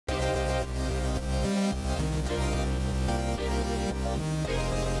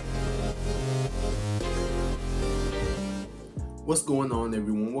What's going on,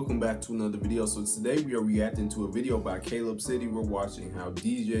 everyone? Welcome back to another video. So today we are reacting to a video by Caleb City. We're watching how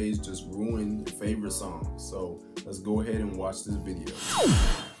DJs just ruin your favorite songs. So let's go ahead and watch this video.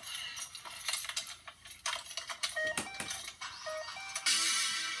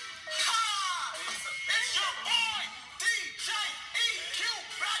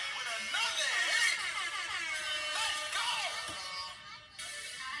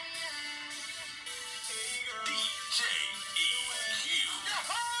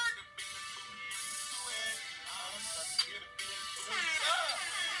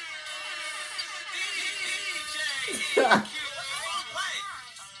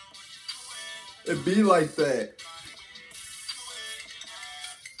 It be like that.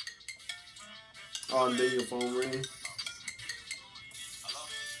 Oh, and then your phone ring. Hello?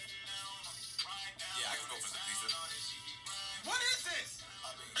 Yeah, I can go for the pizza. What is this?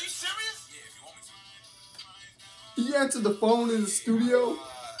 Are you serious? Yeah, if you want me to. He answered the phone in the studio. Yeah,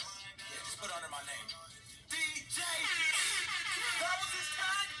 just put it under my name. DJ! That was his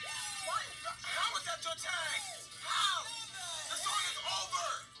tag? What? How was that your tag? How? The song is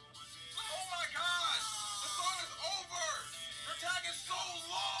over! Oh my gosh! The song is over! Your tag is so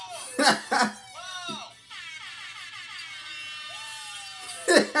long! Wow!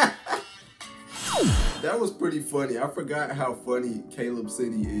 That was pretty funny. I forgot how funny Caleb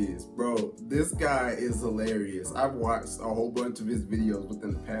City is. Bro, this guy is hilarious. I've watched a whole bunch of his videos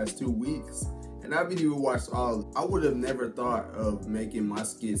within the past 2 weeks. And I've even watched all. I would have never thought of making my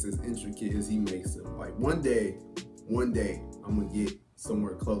skits as intricate as he makes them. Like one day, I'm gonna get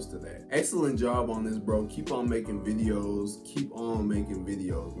somewhere close to that. Excellent job on this, bro. Keep on making videos. Keep on making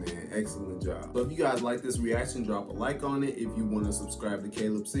videos, man. Excellent job. So if you guys like this reaction, drop a like on it. If you want to subscribe to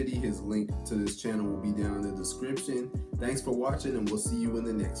Caleb City, his link to this channel will be down in the description. Thanks for watching, and we'll see you in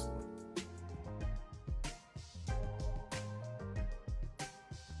the next one.